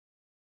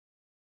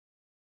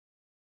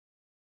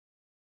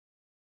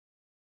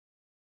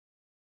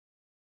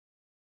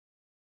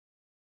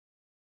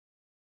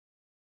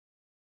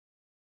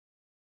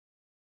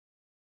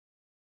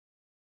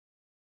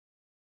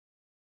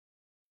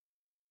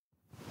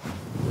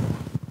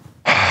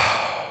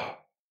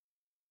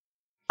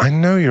I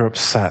know you're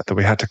upset that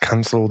we had to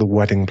cancel all the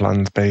wedding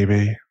plans,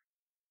 baby.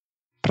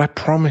 But I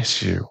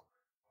promise you,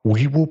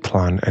 we will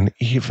plan an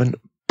even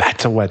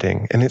better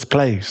wedding in its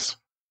place.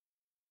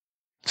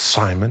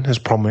 Simon has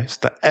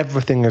promised that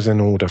everything is in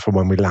order for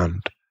when we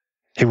land.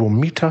 He will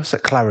meet us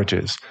at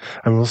Claridge's,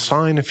 and we'll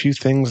sign a few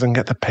things and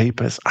get the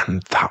papers,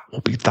 and that will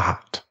be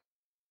that.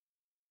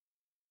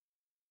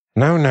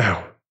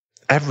 No.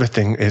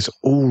 Everything is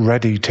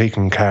already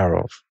taken care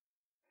of.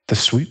 The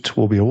suite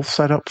will be all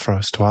set up for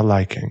us to our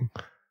liking.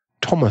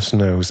 Thomas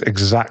knows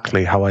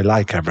exactly how I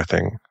like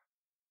everything.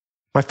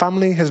 My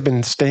family has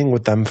been staying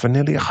with them for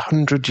nearly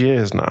 100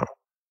 years now.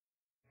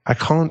 I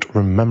can't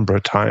remember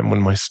a time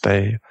when my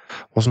stay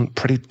wasn't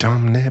pretty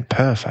damn near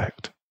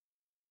perfect.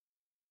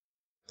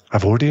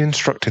 I've already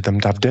instructed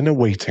them to have dinner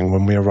waiting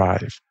when we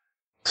arrive,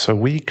 so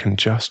we can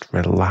just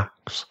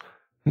relax,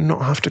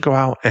 not have to go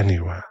out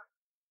anywhere.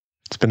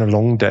 It's been a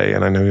long day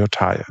and I know you're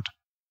tired.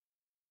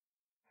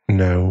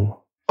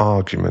 No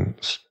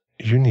arguments.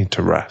 You need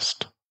to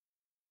rest.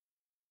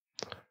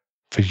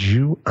 For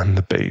you and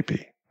the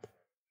baby.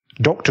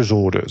 Doctor's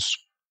orders.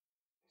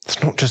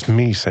 It's not just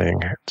me saying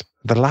it. At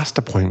the last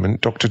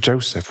appointment, Dr.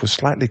 Joseph was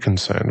slightly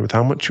concerned with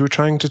how much you were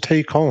trying to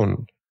take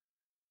on.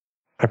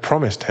 I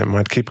promised him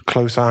I'd keep a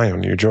close eye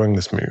on you during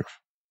this move.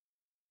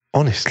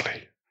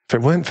 Honestly, if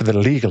it weren't for the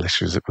legal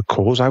issues it would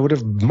cause, I would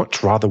have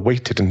much rather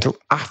waited until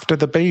after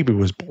the baby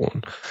was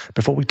born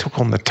before we took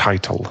on the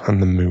title and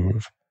the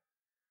move.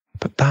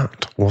 But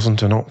that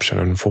wasn't an option,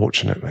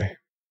 unfortunately.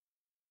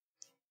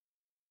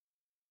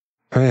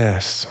 Oh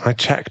yes, I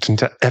checked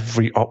into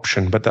every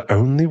option, but the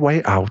only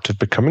way out of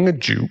becoming a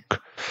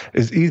duke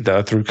is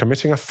either through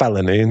committing a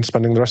felony and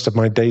spending the rest of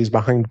my days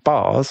behind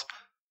bars,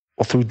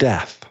 or through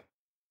death.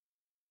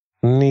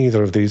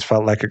 Neither of these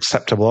felt like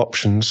acceptable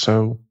options,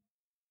 so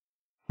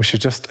we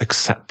should just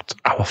accept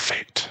our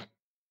fate.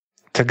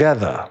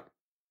 Together.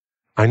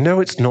 I know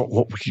it's not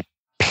what we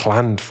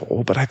planned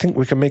for, but I think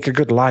we can make a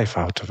good life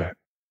out of it.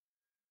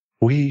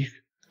 We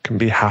can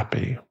be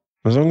happy,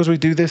 as long as we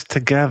do this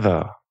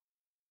together.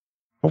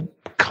 Oh,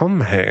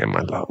 come here, my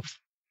love.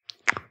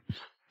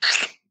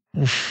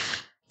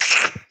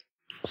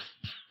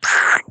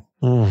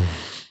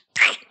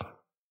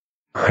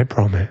 I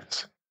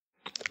promise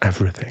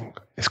everything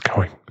is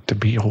going to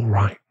be all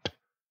right.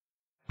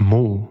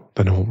 More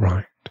than all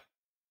right.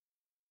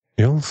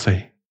 You'll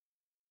see.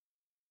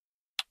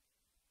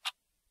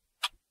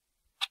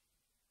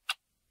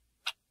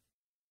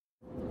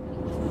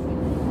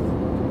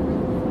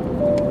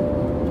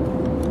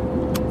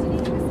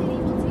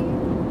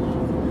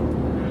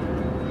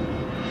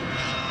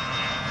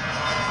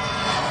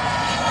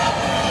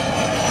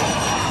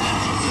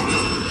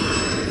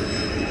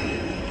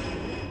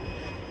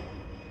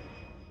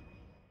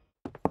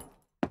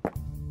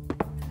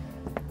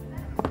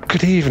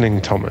 Good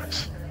evening,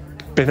 Thomas.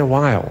 Been a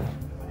while.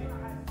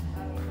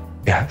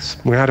 Yes,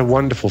 we had a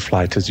wonderful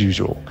flight as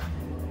usual.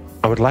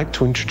 I would like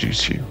to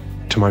introduce you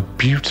to my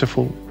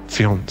beautiful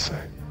fiancé.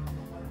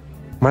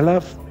 My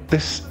love,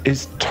 this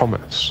is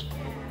Thomas,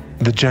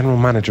 the general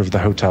manager of the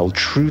hotel,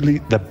 truly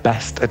the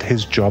best at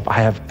his job I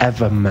have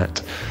ever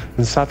met.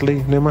 And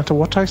sadly, no matter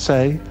what I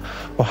say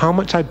or how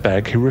much I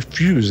beg, he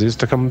refuses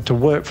to come to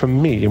work for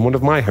me in one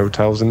of my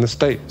hotels in the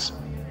States.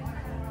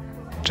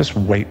 Just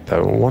wait,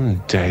 though.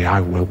 One day I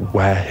will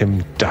wear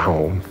him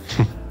down.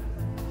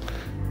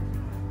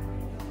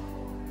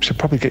 Should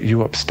probably get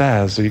you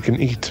upstairs so you can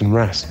eat and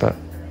rest, but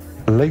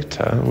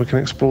later we can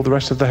explore the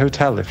rest of the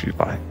hotel if you'd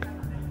like.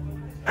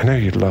 I know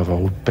you love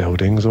old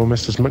buildings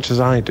almost as much as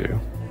I do.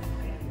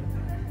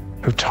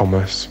 Oh,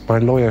 Thomas, my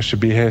lawyer should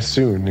be here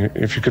soon.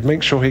 If you could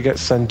make sure he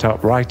gets sent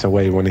up right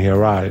away when he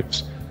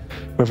arrives.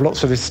 We have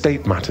lots of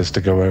estate matters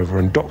to go over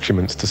and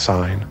documents to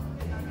sign.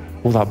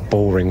 All that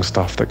boring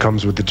stuff that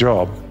comes with the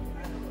job.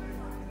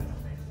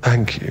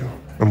 Thank you,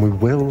 and we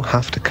will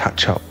have to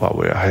catch up while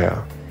we're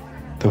here.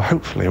 Though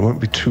hopefully it won't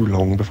be too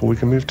long before we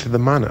can move to the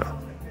manor.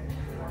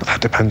 But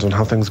that depends on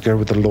how things go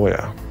with the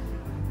lawyer.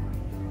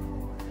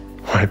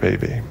 Right,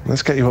 baby,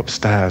 let's get you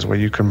upstairs where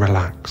you can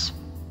relax.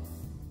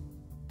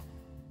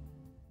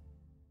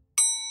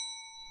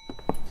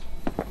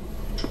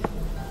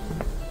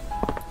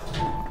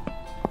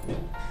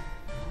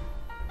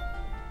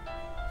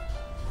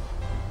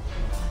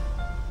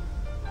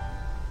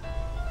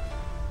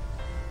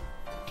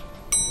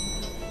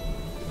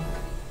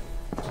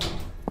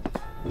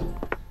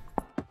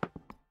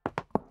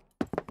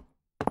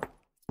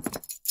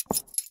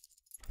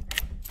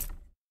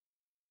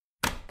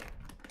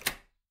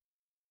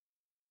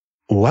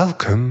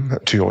 Welcome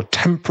to your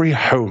temporary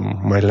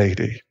home, my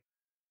lady.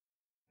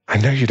 I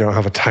know you don't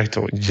have a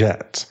title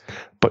yet,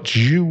 but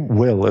you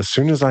will as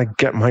soon as I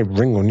get my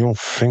ring on your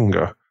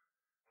finger.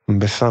 And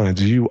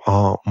besides, you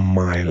are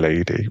my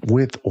lady,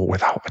 with or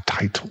without a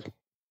title.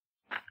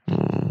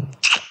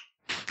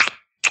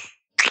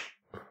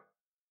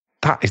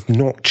 That is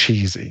not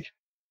cheesy.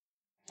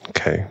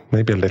 Okay,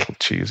 maybe a little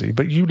cheesy,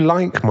 but you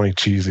like my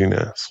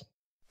cheesiness.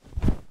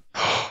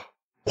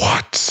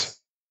 What?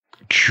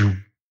 You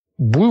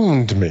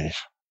wound me.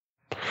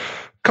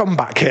 Come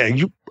back here,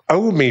 you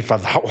owe me for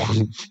that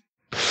one.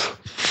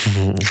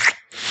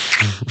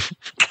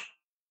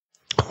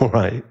 All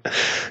right,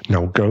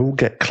 now go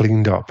get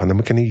cleaned up and then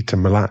we can eat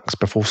and relax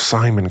before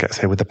Simon gets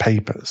here with the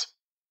papers.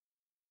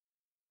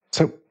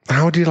 So,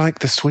 how do you like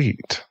the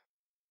suite?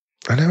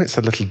 I know it's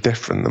a little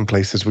different than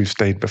places we've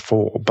stayed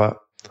before, but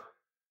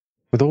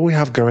with all we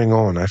have going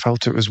on, I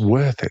felt it was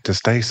worth it to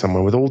stay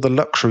somewhere with all the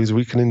luxuries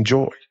we can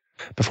enjoy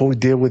before we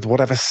deal with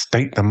whatever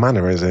state the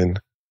manor is in.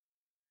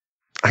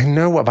 I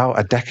know about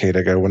a decade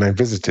ago when I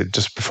visited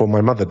just before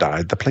my mother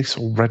died, the place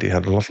already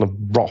had a lot of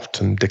rot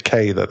and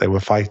decay that they were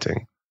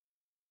fighting.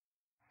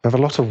 We have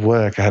a lot of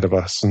work ahead of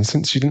us, and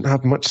since you didn't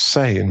have much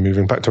say in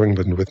moving back to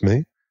England with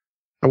me,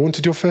 I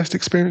wanted your first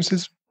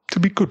experiences to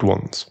be good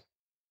ones.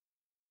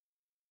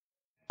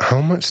 How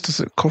much does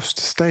it cost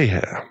to stay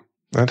here?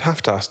 I'd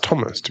have to ask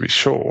Thomas to be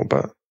sure,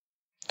 but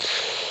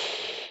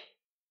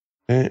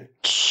I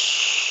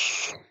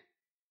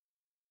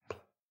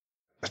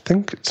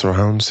think it's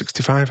around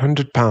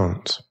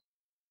 £6,500.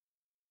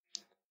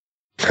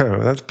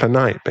 No, that's per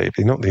night,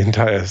 baby, not the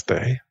entire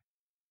stay.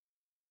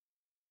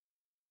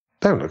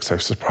 Don't look so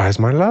surprised,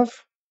 my love.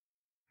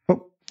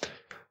 Well,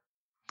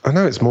 I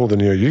know it's more than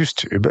you're used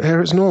to, but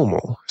here it's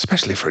normal,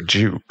 especially for a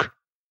duke.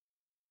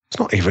 It's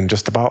not even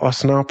just about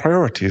us and our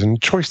priorities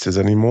and choices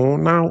anymore.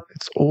 Now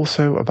it's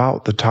also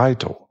about the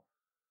title.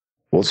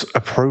 What's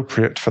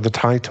appropriate for the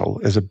title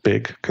is a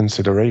big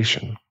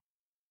consideration.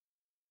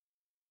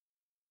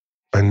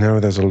 I know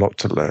there's a lot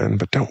to learn,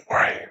 but don't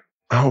worry.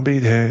 I'll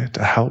be here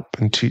to help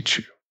and teach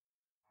you.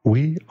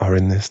 We are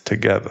in this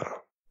together.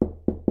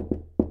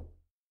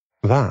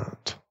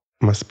 That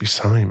must be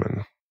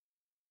Simon.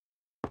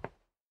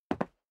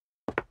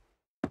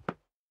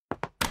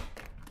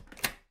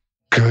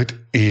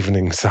 Good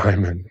evening,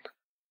 Simon.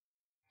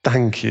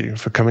 Thank you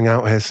for coming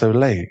out here so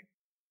late.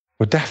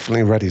 We're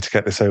definitely ready to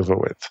get this over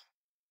with.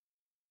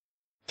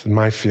 This is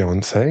my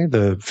fiancée,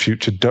 the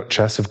future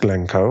Duchess of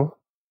Glencoe.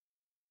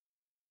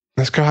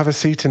 Let's go have a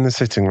seat in the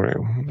sitting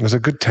room. There's a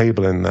good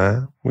table in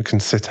there we can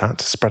sit at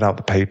to spread out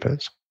the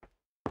papers.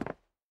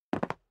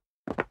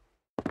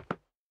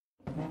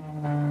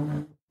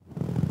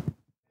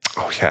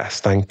 Oh, yes,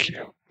 thank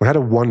you. We had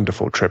a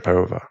wonderful trip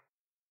over.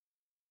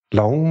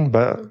 Long,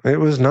 but it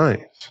was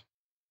nice.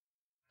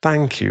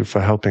 Thank you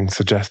for helping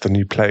suggest a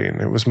new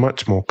plane. It was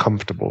much more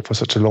comfortable for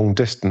such a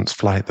long-distance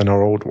flight than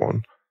our old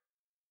one.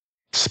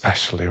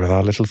 Especially with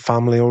our little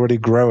family already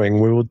growing,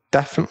 we will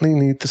definitely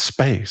need the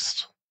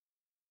space.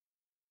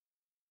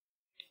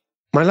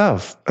 My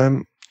love,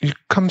 you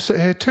come sit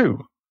here too.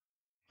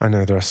 I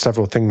know there are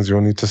several things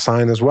you'll need to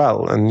sign as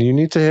well, and you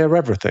need to hear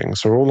everything,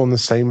 so we're all on the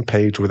same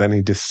page with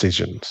any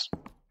decisions.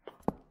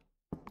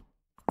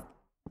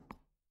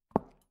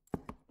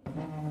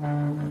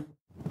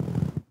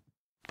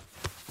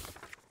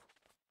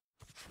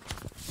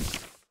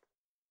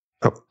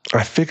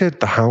 I figured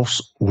the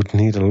house would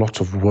need a lot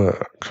of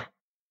work.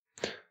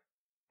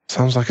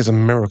 Sounds like it's a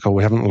miracle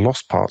we haven't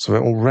lost parts of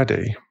it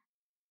already.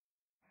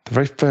 The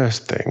very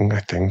first thing, I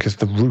think, is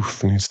the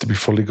roof needs to be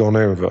fully gone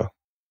over.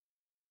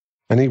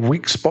 Any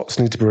weak spots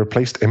need to be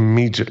replaced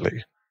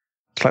immediately.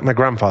 It's like my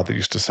grandfather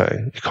used to say,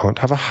 you can't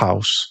have a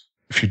house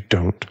if you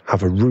don't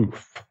have a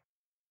roof.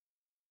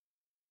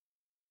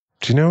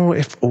 Do you know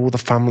if all the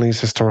family's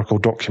historical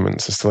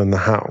documents are still in the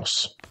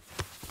house?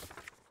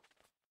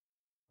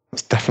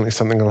 That's definitely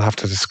something I'll have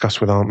to discuss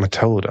with Aunt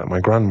Matilda. My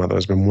grandmother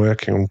has been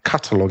working on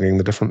cataloguing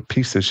the different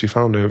pieces she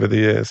found over the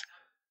years.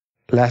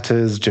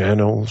 Letters,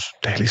 journals,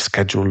 daily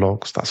schedule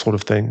logs, that sort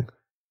of thing.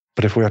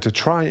 But if we are to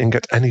try and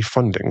get any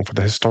funding for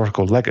the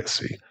historical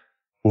legacy,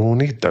 we will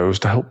need those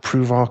to help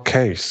prove our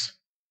case.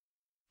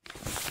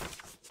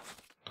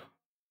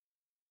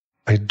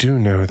 I do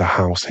know the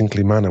house,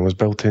 Hinkley Manor, was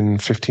built in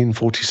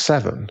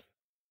 1547.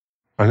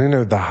 I only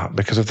know that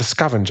because of the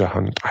scavenger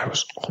hunt. I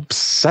was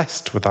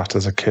obsessed with that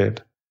as a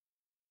kid.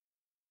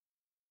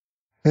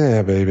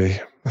 Yeah, baby,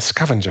 a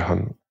scavenger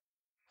hunt.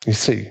 You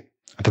see,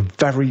 at the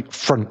very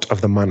front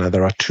of the manor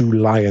there are 2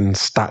 lion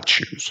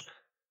statues.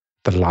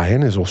 The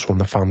lion is also on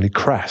the family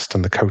crest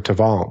and the coat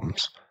of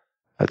arms.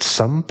 At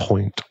some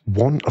point,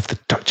 one of the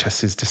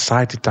duchesses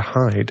decided to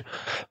hide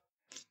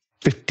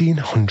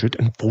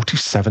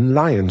 1,547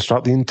 lions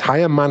throughout the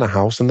entire manor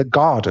house and the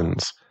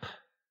gardens.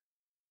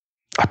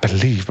 I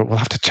believe, but we'll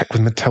have to check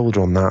with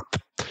Matilda on that.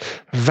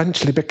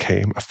 Eventually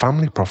became a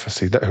family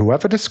prophecy that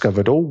whoever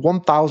discovered all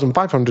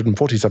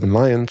 1,547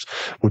 lions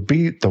would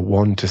be the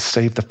one to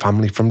save the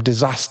family from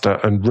disaster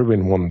and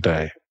ruin one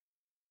day.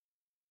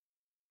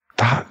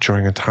 That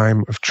during a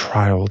time of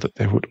trial that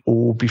they would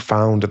all be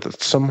found,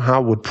 that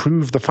somehow would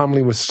prove the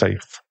family was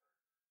safe.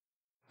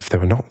 If they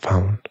were not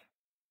found,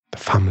 the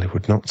family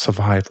would not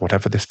survive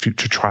whatever this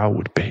future trial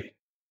would be.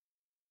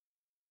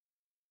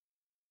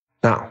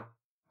 Now,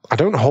 I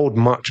don't hold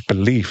much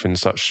belief in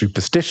such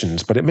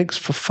superstitions, but it makes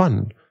for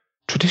fun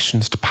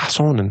traditions to pass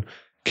on and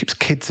keeps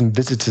kids and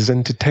visitors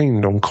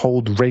entertained on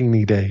cold,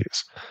 rainy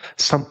days.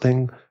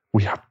 Something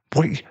we have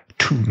way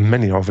too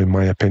many of, in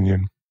my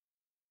opinion.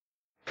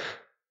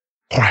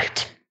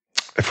 Right,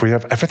 if we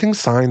have everything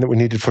signed that we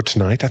needed for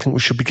tonight, I think we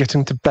should be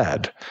getting to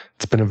bed.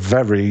 It's been a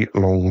very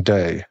long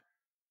day.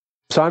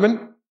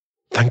 Simon,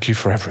 thank you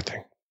for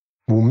everything.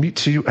 We'll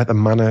meet you at the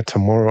manor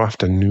tomorrow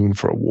afternoon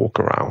for a walk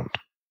around.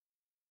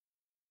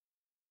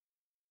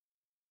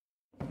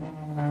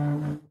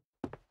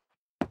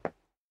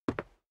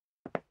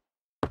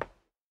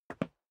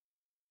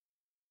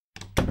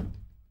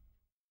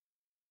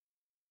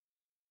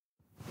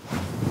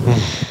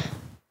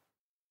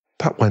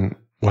 That went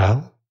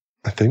well,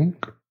 I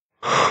think.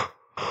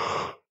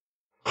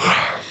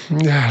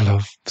 Yeah,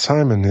 love.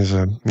 Simon is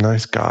a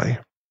nice guy.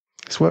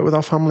 He's worked with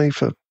our family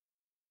for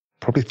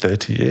probably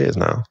 30 years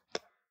now.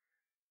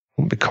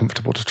 Wouldn't be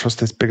comfortable to trust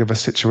this big of a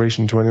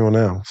situation to anyone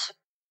else.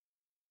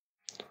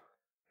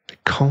 I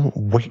can't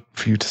wait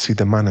for you to see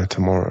the manor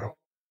tomorrow.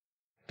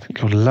 I think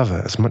you'll love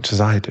it as much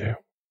as I do.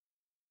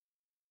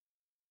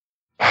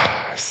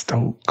 I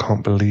still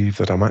can't believe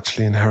that I'm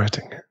actually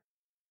inheriting it.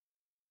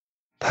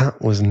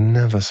 That was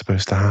never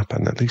supposed to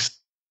happen, at least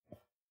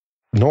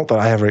not that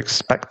I ever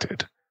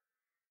expected.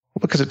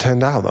 Because it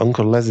turned out that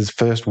Uncle Les's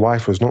first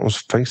wife was not as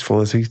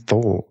faithful as he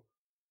thought.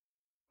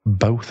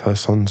 Both her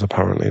sons,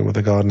 apparently, were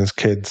the gardener's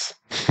kids.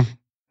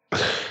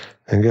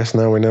 I guess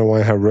now we know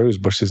why her rose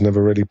bushes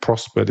never really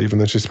prospered, even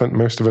though she spent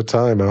most of her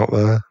time out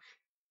there.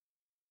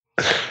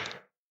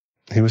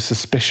 He was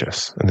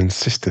suspicious and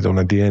insisted on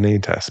a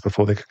DNA test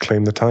before they could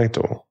claim the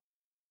title.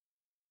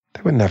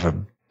 They were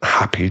never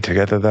happy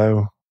together,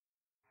 though.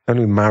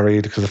 Only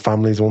married because the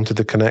families wanted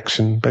the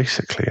connection,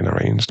 basically an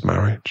arranged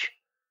marriage.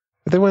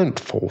 But they weren't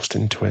forced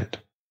into it.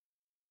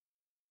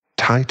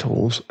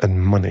 Titles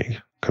and money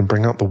can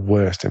bring out the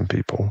worst in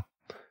people.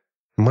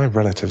 My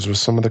relatives were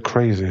some of the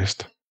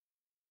craziest.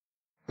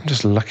 I'm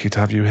just lucky to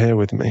have you here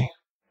with me.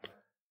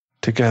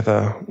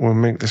 Together, we'll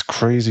make this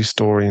crazy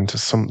story into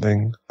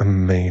something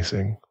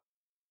amazing.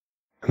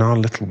 And our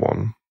little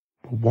one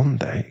will one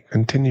day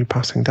continue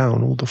passing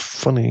down all the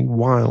funny,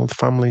 wild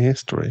family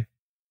history.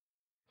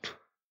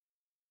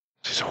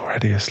 She's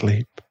already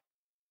asleep.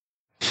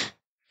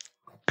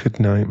 Good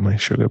night, my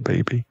sugar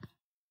baby.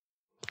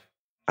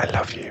 I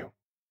love you.